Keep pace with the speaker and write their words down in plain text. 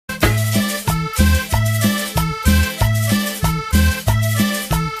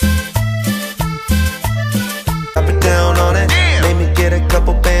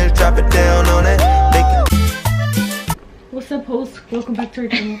her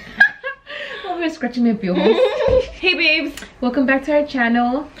tongue. Over scratching my piojos. Hey babes, Welcome back to our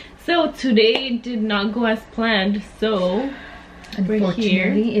channel. so today did not go as planned, so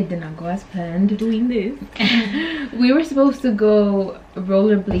Unfortunately, it did not go as planned. doing this. We were supposed to go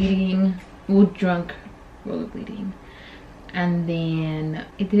rollerblading, well, drunk rollerblading, and then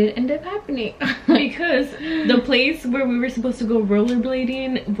it didn't end up happening. Because the place where we were supposed to go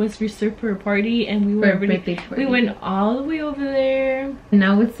rollerblading was reserved for a party, and we were birthday party. we went all the way over there.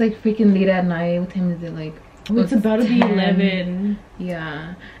 Now it's like freaking late at night. What time is it? Like, It's about to be 10. 11.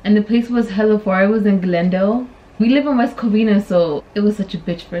 Yeah, and the place was hella far. It was in Glendale. We live in West Covina, so it was such a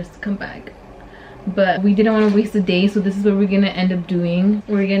bitch for us to come back. But we didn't want to waste the day, so this is what we're gonna end up doing.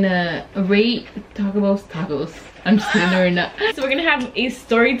 We're gonna rate Taco Bell's tacos. I'm just kidding, or not. So we're gonna have a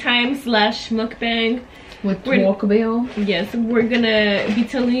story time slash mukbang With Taco Bell. Yes, we're gonna be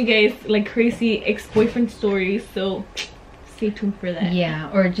telling you guys like crazy ex-boyfriend stories, so stay tuned for that. Yeah,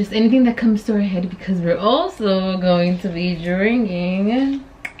 or just anything that comes to our head, because we're also going to be drinking.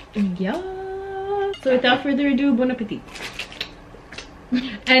 Yeah. So without further ado, bon appetit.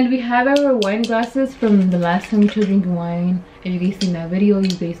 And we have our wine glasses from the last time we tried drinking wine. If you guys seen that video, you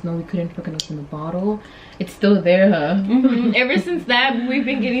guys know we couldn't fucking open the bottle. It's still there, huh? Ever since that, we've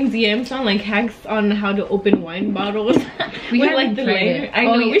been getting DMs on like hacks on how to open wine bottles. We with haven't like the tried lighter. it. I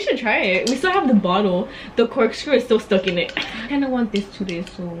know, Yeah. we should try it. We still have the bottle. The corkscrew is still stuck in it. I kind of want this today,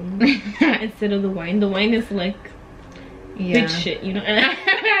 so instead of the wine. The wine is like big shit, you know?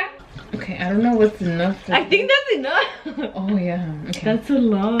 Okay, I don't know what's enough. I think that's enough. Oh yeah, okay. That's a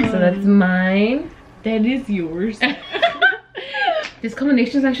lot. So that's mine. That is yours. This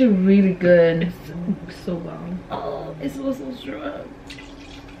combination is actually really good. It's so wow. Oh, it smells so strong.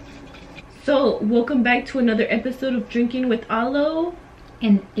 So welcome back to another episode of Drinking with Alo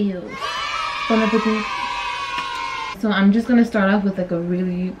And ew. Bon appetit. So I'm just gonna start off with like a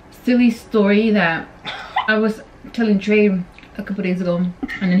really silly story that I was telling Trey a couple days ago,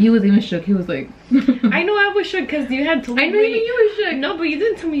 and then he was even shook. He was like, I know I was shook because you had told me. I know even you were shook. No, but you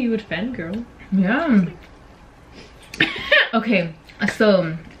didn't tell me you would fangirl. Yeah. Okay,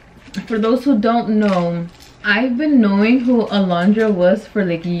 so for those who don't know, I've been knowing who Alondra was for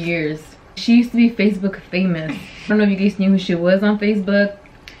like years. She used to be Facebook famous. I don't know if you guys knew who she was on Facebook,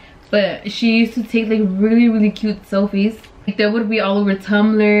 but she used to take like really cute selfies. Like, that would be all over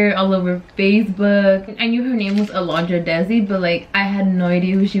Tumblr, all over Facebook. I knew her name was Alondra Desi, but like I had no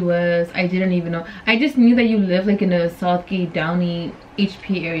idea who she was. I didn't even know. I just knew that you lived like in a Southgate, Downey,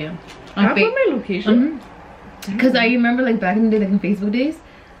 HP area. I put my location. Because I remember like back in the day, like in Facebook days,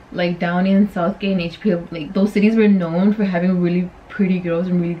 like Downey and Southgate and HP, like those cities were known for having really pretty girls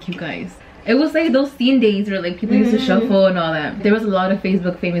and really cute guys. It was like those scene days where like people used to shuffle and all that. There was a lot of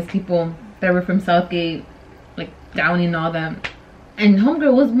Facebook famous people that were from Southgate, like Downey and all that. And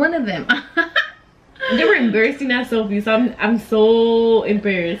Homegirl was one of them. They were embarrassing ass selfies. I'm so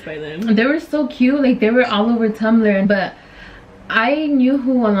embarrassed by them. They were so cute, like they were all over Tumblr. But I knew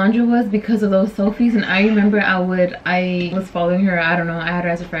who Alondra was because of those selfies, and I remember I was following her. I don't know, I had her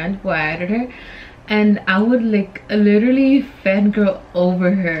as a friend. Well, I added her, and I would like literally fangirl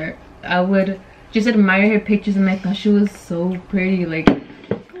over her. I would just admire her pictures, and I thought she was so pretty, like.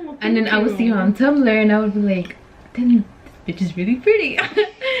 And then I would see her on Tumblr, and I would be like, damn, this bitch is really pretty.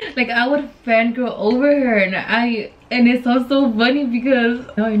 Like I would fangirl over her, and it sounds so funny because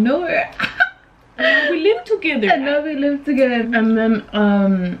now I know her. We live together. And now they live together. And then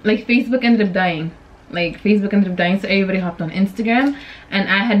like Facebook ended up dying. So everybody hopped on Instagram, and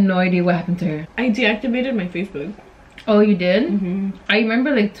I had no idea what happened to her. I deactivated my Facebook. Oh, you did? I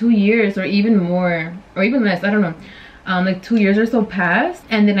remember like 2 years or even more, or even less, I don't know. Like 2 years or so passed,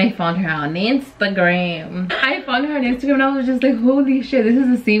 and then I found her on Instagram. I found her on Instagram, and I was just like, holy shit, this is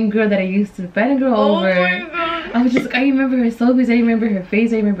the same girl that I used to fangirl over. Oh my god. I was just like, I remember her selfies, I remember her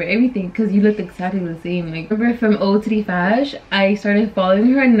face, I remember everything, because you looked exactly the same. Like, remember from O3 Fash, I started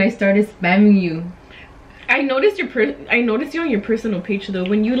following her and I started spamming you. I noticed you on your personal page though.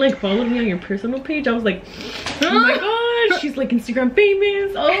 When you like followed me on your personal page, I was like, oh my god, she's like Instagram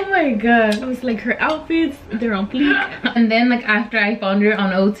famous. Oh my god. I was like, her outfits, they're on fleek. And then like after I found her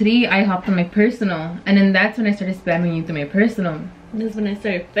on O3, I hopped on my personal, and then that's when I started spamming you through my personal. That's when I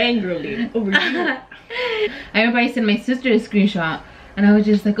started fangirling over you. I remember I sent my sister a screenshot, and I was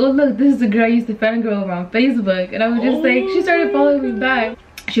just like, oh look, this is the girl I used to fangirl over on Facebook. And I was just like, she started following me back.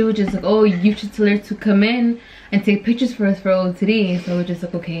 She was just like, oh, you should tell her to come in and take pictures for us for O3. So I was just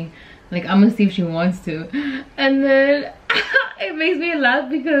like, okay, like I'm gonna see if she wants to. And then it makes me laugh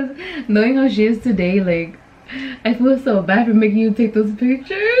because knowing how she is today, like I feel so bad for making you take those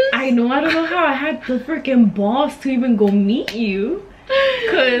pictures. I know, I don't know how I had the freaking balls to even go meet you.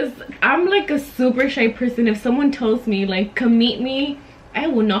 Because I'm like a super shy person. If someone tells me like come meet me, I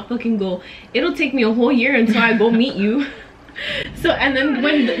will not fucking go. It'll take me a whole year until I go meet you. So, and then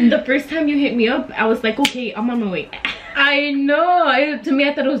when the first time you hit me up, I was like, okay, I'm on my way. I know. To me,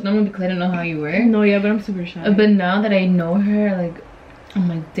 I thought it was normal because I didn't know how you were. No, yeah, but I'm super shy. But now that I know her, like, I'm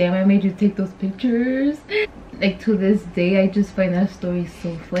like, damn, I made you take those pictures. Like, to this day, I just find that story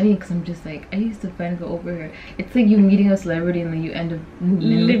so funny because I'm just like, I used to find go over her. It's like you meeting a celebrity and then you end up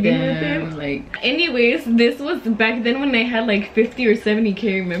living with them. Like, anyways, this was back then when I had like 50 or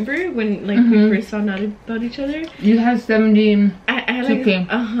 70k. Remember when like we first found out about each other? You had 70. I had like, yes.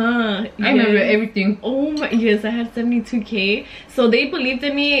 I remember everything. Oh my, yes, I had 72k. So they believed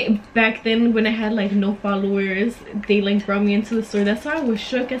in me back then when I had like no followers. They like brought me into the store. That's why I was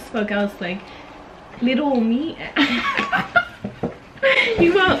shook as fuck. I was like, little me.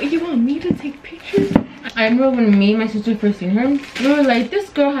 you want me to take pictures? I remember when me and my sister first seen her, we were like, this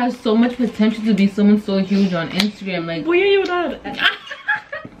girl has so much potential to be someone so huge on Instagram. Like,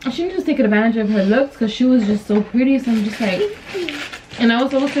 she was just taking advantage of her looks because she was just so pretty. So I'm just like, and I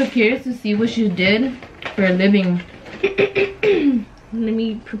was also curious to see what she did for a living. Let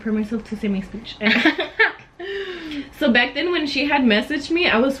me prepare myself to say my speech. So back then when she had messaged me,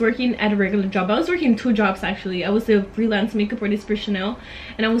 I was working at a regular job. I was working 2 jobs actually. I was a freelance makeup artist for Chanel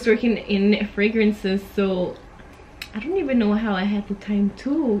and I was working in fragrances. So I don't even know how I had the time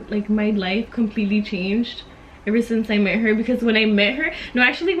to, like, my life completely changed ever since I met her. Because when I met her, no,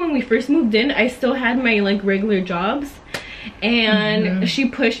 actually when we first moved in, I still had my like regular jobs and she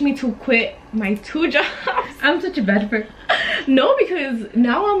pushed me to quit my 2 jobs. I'm such a bad friend. No, because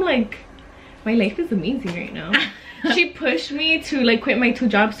now I'm like, my life is amazing right now. She pushed me to like quit my 2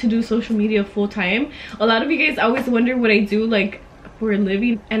 jobs to do social media full-time. A lot of you guys always wonder what I do like for a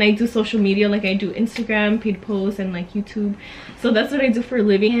living, and I do social media. Like I do Instagram, paid posts, and like YouTube. So that's what I do for a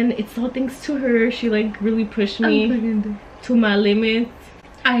living, and it's all thanks to her. She like really pushed me to my limits.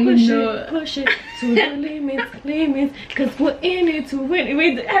 Push it to the limits, cause we're in it to win.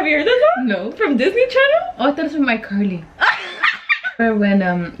 Wait, have you heard that song? No. From Disney Channel? Oh, I thought it was from iCarly.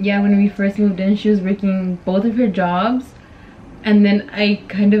 When yeah, when we first moved in, she was working both of her jobs, and then I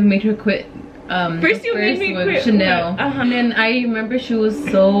kind of made her quit. First you made me quit Chanel. And then I remember she was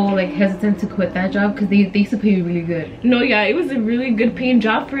so like hesitant to quit that job because they used to pay really good. No, yeah, it was a really good paying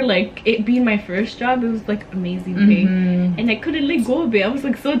job for like it being my first job. It was like amazing pay, and I couldn't let go of it. I was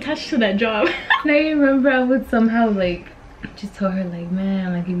like so attached to that job. And I remember I would somehow like just tell her like,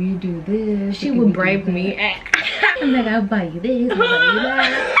 man, like if you do this, she would bribe me. I'm like, I'll buy you this, I'll buy you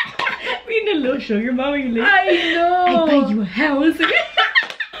that. Being a little sugar mama, you like, I know. I buy you a house.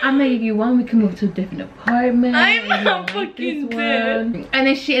 I'm like, if you want, we can move to a different apartment. I'm not fucking dead. And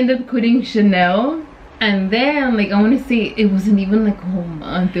then she ended up quitting Chanel. And then, like, I want to say it wasn't even like a whole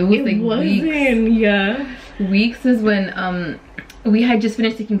month. It was weeks. Yeah. Weeks is when we had just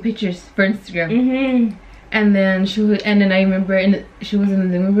finished taking pictures for Instagram. And then and then I remember she was in the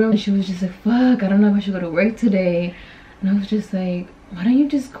living room and she was just like, fuck, I don't know if I should go to work today. And I was just like, why don't you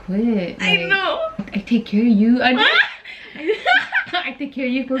just quit? Like, I know. I take care of you. I take care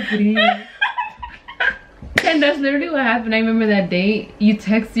of you for free. And that's literally what happened. I remember that day you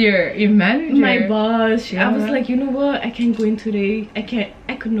text your manager, my boss. Yeah. I was like, you know what, I can't go in today.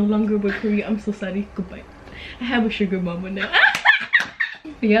 I could no longer work for you. I'm so sorry, goodbye. I have a sugar mama now.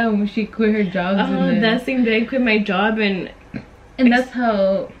 Yeah, when she quit her job. That same day I quit my job, and that's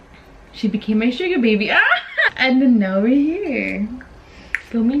how she became my sugar baby. And then now we're here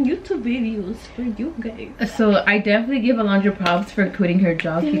filming YouTube videos for you guys. So I definitely give Alondra props for quitting her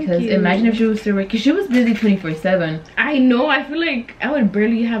job. Because imagine if she was still working, because she was busy 24/7. I know. I feel like I would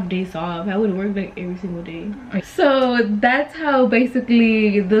barely have days off. I would work like every single day. So that's how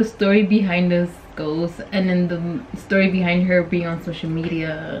basically the story behind us goes, and then the story behind her being on social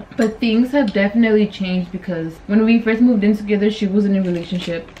media. But things have definitely changed because when we first moved in together, she was in a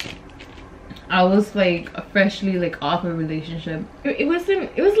relationship. I was like freshly like off a relationship. It was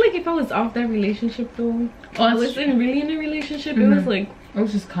like if I was off that relationship though. Oh, I wasn't really in a relationship. It was like, it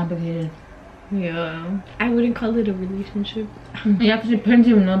was just complicated. Yeah, I wouldn't call it a relationship. Yeah, because your parents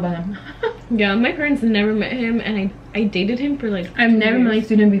didn't know about him. Yeah, my parents never met him, and I dated him for like I've never really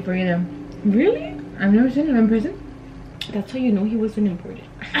seen him before either. Really? I've never seen him in person. That's how you know he wasn't important.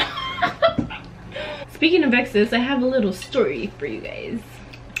 Speaking of exes, I have a little story for you guys.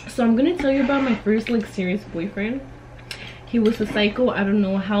 So I'm gonna tell you about my first like serious boyfriend. He was a psycho. I don't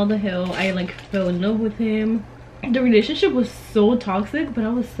know how the hell I like fell in love with him. The relationship was so toxic, but I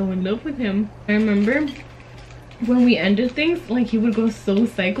was so in love with him. I remember when we ended things, like he would go so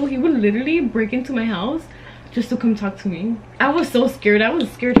psycho. He would literally break into my house, just to come talk to me. I was so scared. I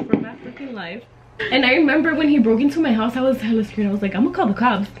was scared for my freaking life. And I remember when he broke into my house, I was hella scared. I was like, I'm gonna call the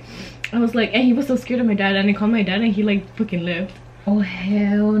cops. I was like, and he was so scared of my dad, and I called my dad, and he like fucking left. Oh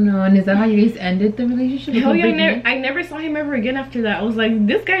hell no. And is that how you guys ended the relationship? Hell yeah, I never saw him ever again after that. I was like,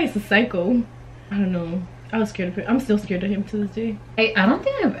 this guy is a psycho. I don't know. I was scared of him. I'm still scared of him to this day. I don't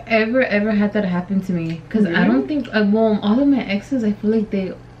think I've ever had that happen to me. Because I don't think, well, all of my exes, I feel like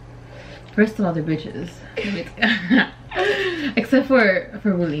they, first of all, they're bitches. Except for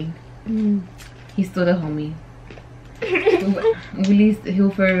Willie. He's still the homie. Willie's, he'll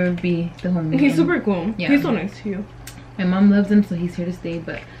forever be the homie. He's super cool. Yeah. He's so nice to you. My mom loves him, so he's here to stay,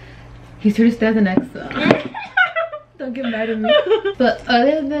 but he's here to stay as an ex, so don't get mad at me. But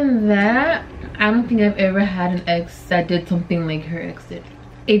other than that, I don't think I've ever had an ex that did something like her ex did.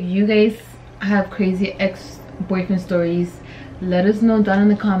 If you guys have crazy ex-boyfriend stories, let us know down in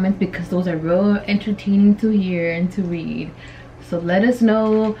the comments, because those are real entertaining to hear and to read. So let us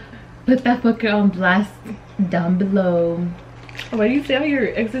know. Put that fucker on blast down below. Why do you say all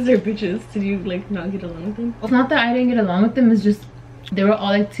your exes are bitches? Did you like not get along with them? It's not that I didn't get along with them, it's just they were all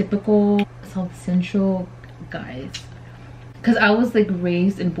like typical South Central guys. Because I was like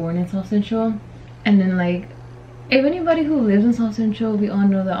raised and born in South Central, and then like if anybody who lives in South Central, we all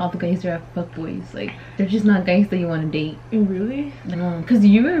know that all the guys are fuckboys. Like they're just not guys that you want to date. Really? No, because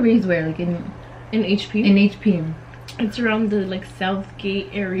you were raised where? Like in HP? In HP. It's around the like Southgate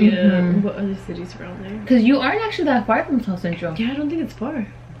area. What other cities around there? Because you aren't actually that far from South Central. Yeah, I don't think it's far.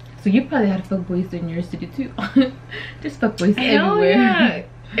 So you probably had fuckboys in your city too. There's fuckboys Hell everywhere. Yeah.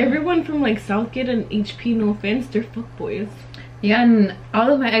 Everyone from like Southgate and HP, no offense, they're fuckboys. Yeah, and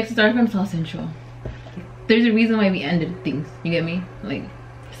all of my exes are from South Central. There's a reason why we ended things. You get me? Like,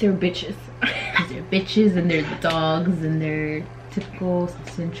 they're bitches. Because they're bitches and they're dogs and they're typical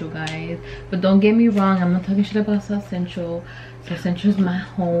South Central guys. But don't get me wrong, I'm not talking shit about South Central. South Central is my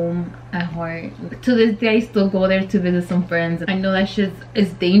home at heart. To this day, I still go there to visit some friends. I know that shit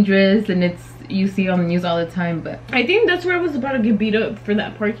is dangerous and it's, you see on the news all the time, but I think that's where I was about to get beat up for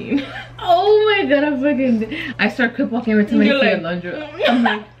that parking. Oh my god, I start crip walking every time I see a laundry. I'm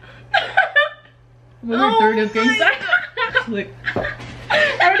like, what are third of games? Like,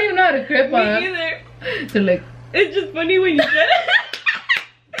 I don't even know how to crip on me either. So like, it's just funny when you said it.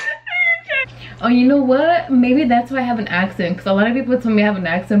 Oh, you know what? Maybe that's why I have an accent. Because a lot of people tell me I have an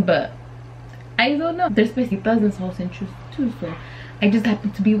accent, but I don't know. There's paisitas in South Central too, so I just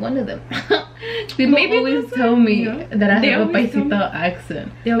happen to be one of them. People maybe always tell me that I have a paisita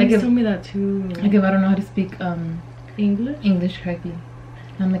accent. They always tell me that too. Like if I don't know how to speak English correctly.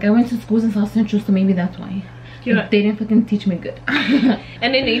 I'm like, I went to schools in South Central, so maybe that's why. Yeah. They didn't fucking teach me good.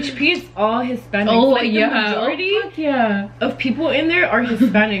 And in HP, it's all Hispanic. Oh, like, yeah. The majority of people in there are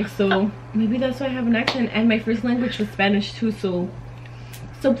Hispanic, so maybe that's why I have an accent. And my first language was Spanish too, so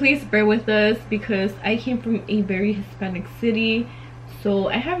please bear with us, because I came from a very Hispanic city, so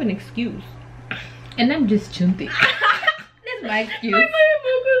I have an excuse. And I'm just chunti. That's my excuse.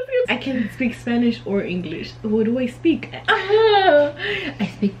 I can speak Spanish or English. What do I speak? I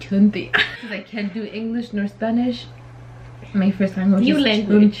speak chunti. Because I can't do English nor Spanish. My first language New is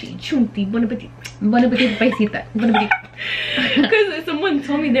language. Chunti. Bon appetit. Bon appetit, paisita. Bon appetit. Because someone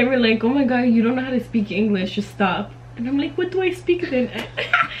told me, they were like, oh my god, you don't know how to speak English, just stop. And I'm like, what do I speak then?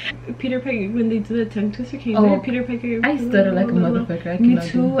 Peter Piper, when they do the tongue twister, can you Peter Piper? I stutter like a motherfucker. Me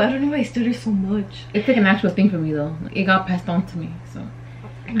too. I don't know why I stutter so much. It's like an actual thing for me though. It got passed on to me, so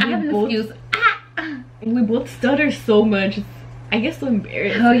I have an excuse. We both stutter so much. I get so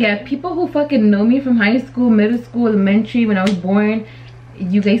embarrassed. Oh yeah, people who fucking know me from high school, middle school, elementary, when I was born,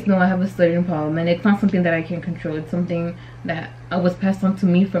 you guys know I have a stuttering problem, and it's not something that I can control. It's something that was passed on to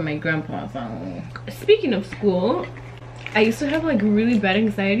me from my grandpa. So speaking of school, I used to have like really bad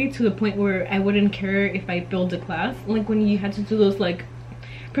anxiety to the point where I wouldn't care if I failed a class. Like when you had to do those like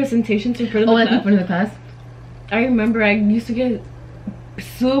presentations in front of the class. In front of the class. I remember I used to get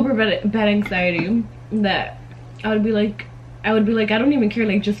super bad anxiety that I would be like, I don't even care,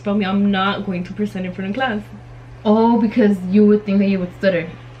 like just fail me, I'm not going to present in front of class. Oh, because you would think that you would stutter.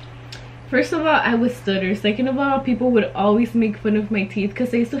 First of all, I would stutter. Second of all, people would always make fun of my teeth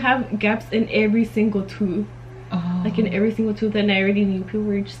because I used to have gaps in every single tooth. Oh. Like in every single tooth, and I already knew people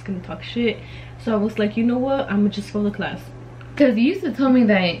were just gonna talk shit. So I was like, you know what, I'm gonna just fail the class. Because you used to tell me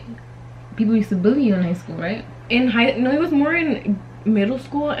that people used to bully you in high school, right? No, it was more in middle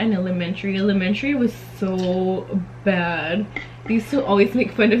school and elementary. Elementary was so bad. They used to always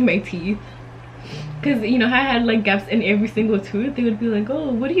make fun of my teeth. because you know I had like gaps in every single tooth. They would be like,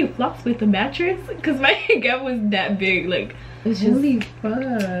 oh, what do you floss with, the mattress? Because my gap was that big. Like, it's just holy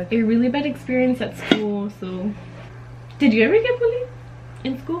fuck, a really bad experience at school. So did you ever get bullied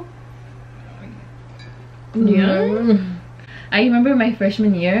in school? Yeah. I remember my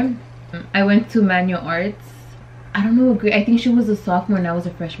freshman year, I went to manual arts. I don't know what grade, I think she was a sophomore and I was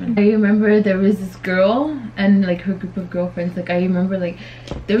a freshman. I remember there was this girl and like her group of girlfriends. Like I remember like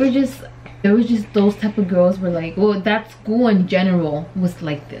there was just those type of girls were like, well, that school in general was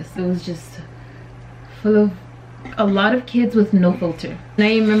like this. It was just full of a lot of kids with no filter. And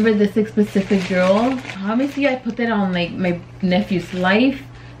I remember this like, specific girl. Obviously I put that on like my nephew's life.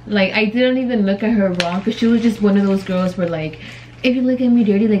 Like I didn't even look at her wrong because she was just one of those girls where like, if you look at me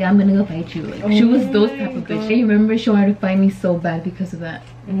dirty, like I'm gonna go fight you. Like she was those type of bitch. I remember she wanted to fight me so bad because of that.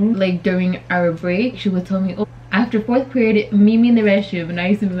 Like during our break, she would tell me, oh, after 4th period, meet me in the restroom, and I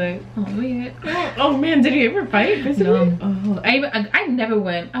used to be like, oh man. Oh man, did you ever fight physically? No. Oh, I never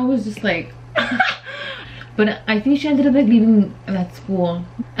went. I was just like. But I think she ended up like leaving that school.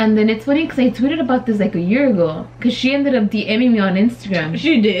 And then it's funny because I tweeted about this like a year ago. Because she ended up DMing me on Instagram.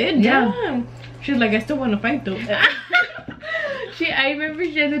 She did? Yeah. Damn. She was like, I still want to fight though. I remember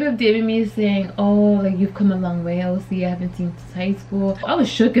she ended up DMing me saying, oh, like you've come a long way, LC, I haven't seen since high school. I was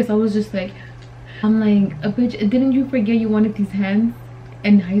shook because I was just like, I'm like, a bitch, didn't you forget you wanted these hands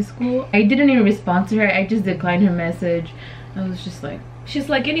in high school? I didn't even respond to her. I just declined her message. I was just like, she's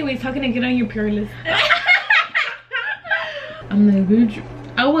like, anyways, how can I get on your peer list? I'm like, bitch,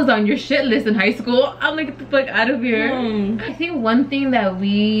 I was on your shit list in high school. I'm like, get the fuck out of here. I think one thing that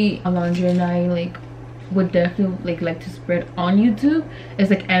we, Alondra and I, like, would definitely like to spread on YouTube is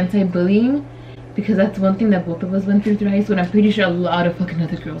like anti-bullying, because that's one thing that both of us went through high school, and I'm pretty sure a lot of fucking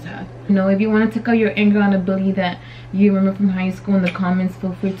other girls have. You know, if you want to take out your anger on a bully that you remember from high school in the comments,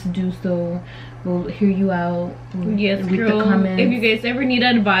 feel free to do so. We'll hear you out. Yes, girl. The comments. If you guys ever need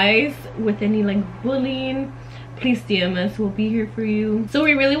advice with any like bullying, please DM us. We'll be here for you. So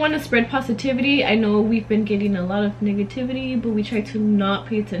we really want to spread positivity. I know we've been getting a lot of negativity, but we try to not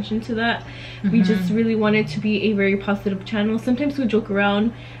pay attention to that. We just really want it to be a very positive channel. Sometimes we joke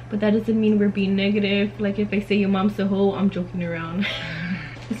around, but that doesn't mean we're being negative. Like if I say your mom's a hoe, I'm joking around.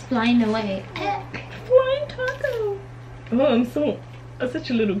 It's flying away. Flying taco. Oh, I'm such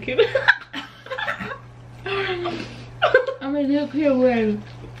a little kid. I'm a little kid where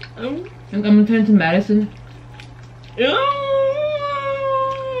I'm gonna turn to Madison.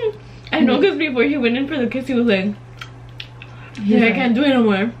 I know, because before he went in for the kiss, he was like, yeah, I can't do it no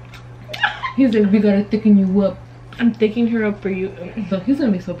more. He's like, we gotta thicken you up. I'm thickening her up for you. So he's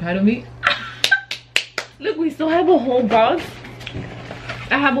gonna be so proud of me. Look, we still have a whole box.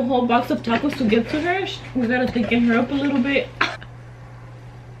 I have a whole box of tacos to give to her. We gotta thicken her up a little bit.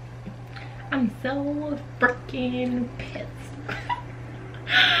 I'm so freaking pissed.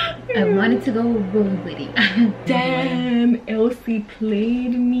 I wanted to go rollerblading. Damn, Elsie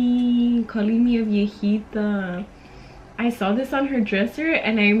played me, calling me a viejita. I saw this on her dresser,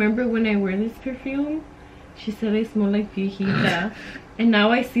 and I remember when I wear this perfume, she said I smell like viejita. And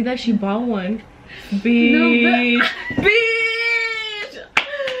now I see that she bought one. Bitch. No, bitch.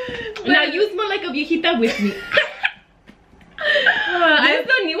 Now you smell like a viejita with me. Is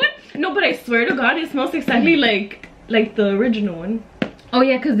the new one? No, but I swear to God, it smells exactly like the original one. Oh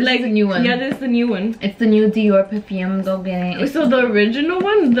yeah, because this is the new one. Yeah, this is the new one. It's the new Dior perfume. Go get it. So the original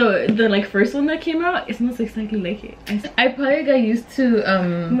one, the like first one that came out, it smells exactly like it. I probably got used to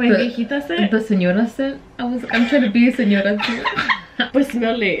my viejita scent. The señora scent. I'm trying to be a señora too. But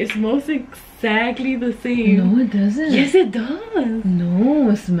smell it. It smells exactly the same. No, it doesn't. Yes, it does.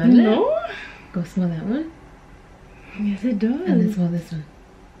 No, smell it. No. Go smell that one. Yes, it does. And then smell this one.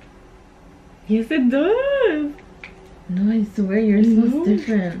 Yes, it does. No, I swear yours smells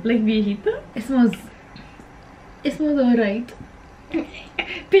different. Like viejita? It smells alright.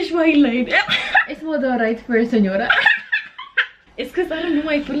 Bitch, why you lied? It smells alright for a señora. It's because I don't know,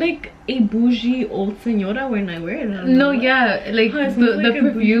 I feel like a bougie old señora when I wear it. No, yeah, like the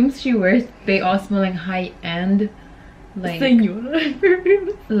perfumes she wears, they all smell like high end, like señora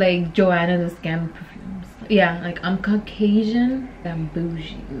perfumes. Like Joanna the Scam perfumes. Yeah, like I'm Caucasian, I'm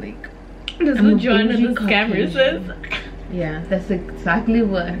bougie, like. That's what Joanna the Scammer says. Yeah, that's exactly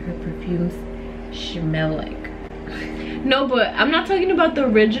what her perfumes smell like. No, but I'm not talking about the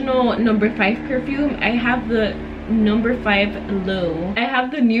original number 5 perfume. I have the number 5 low. I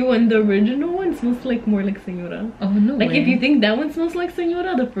have the new one. The original one smells like more like señora. Oh no. Like if you think that one smells like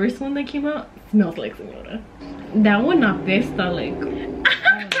señora, the first one that came out smells like señora. That one apesta like.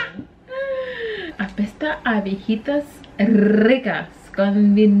 Apesta a viejitas ricas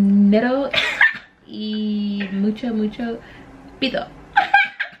con dinero y mucho pito.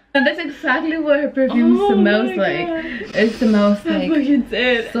 And that's exactly what her perfume smells like. It smells like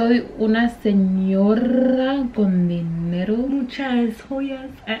soy una señora con dinero. Muchas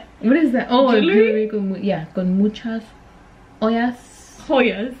joyas. What is that? Oh, jewelry? Yeah, con muchas ollas.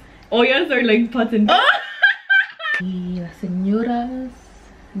 Joyas. Ollas are like pots and pans. Y las señoras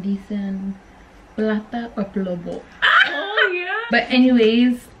dicen plata o plomo. Oh yeah. But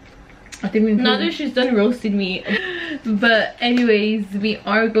anyways, I think we now that she's done roasting me. But anyways, we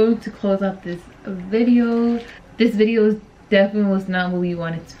are going to close out this video. This video definitely was not what we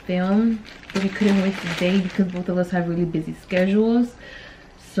wanted to film, but we couldn't wait today because both of us have really busy schedules.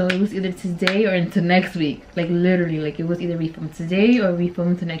 So it was either today or into next week. Like literally, like it was either we film today or we film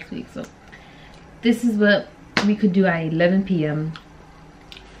into next week. So this is what we could do at 11 p.m.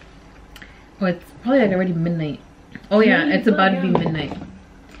 Oh, it's probably like already midnight. Oh yeah, it's about to be midnight.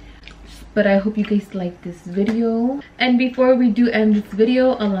 But I hope you guys like this video. And before we do end this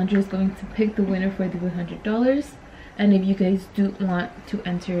video, Alondra is going to pick the winner for the $100. And if you guys do want to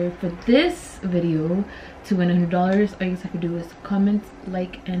enter for this video to win $100, all you guys have to do is comment,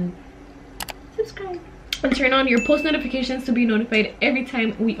 like, and subscribe. And turn on your post notifications to be notified every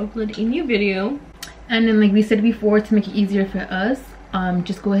time we upload a new video. And then, like we said before, to make it easier for us,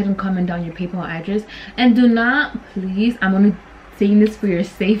 just go ahead and comment down your PayPal address. And do not, please, I'm only saying this for your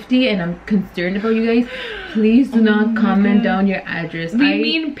safety and I'm concerned about you guys, please do not comment down your address. We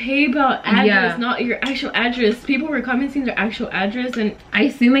mean PayPal address, not your actual address. People were commenting their actual address and I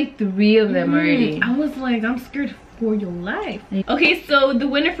seen like 3 of them already. I was like, I'm scared for your life. Okay, so the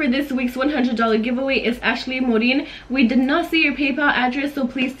winner for this week's $100 giveaway is Ashley Morin. We did not see your PayPal address, so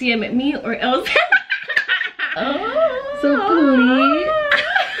please DM at me or else.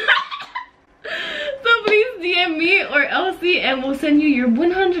 So please DM me or Elsie and we'll send you your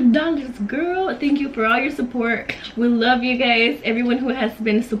 $100, girl. Thank you for all your support. We love you guys, everyone who has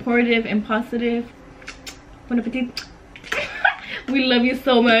been supportive and positive. Bon appetit. We love you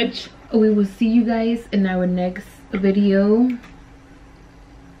so much. We will see you guys in our next video.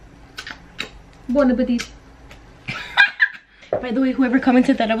 Bon appetit. By the way, whoever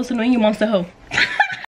commented that I was annoying, you monster hoe.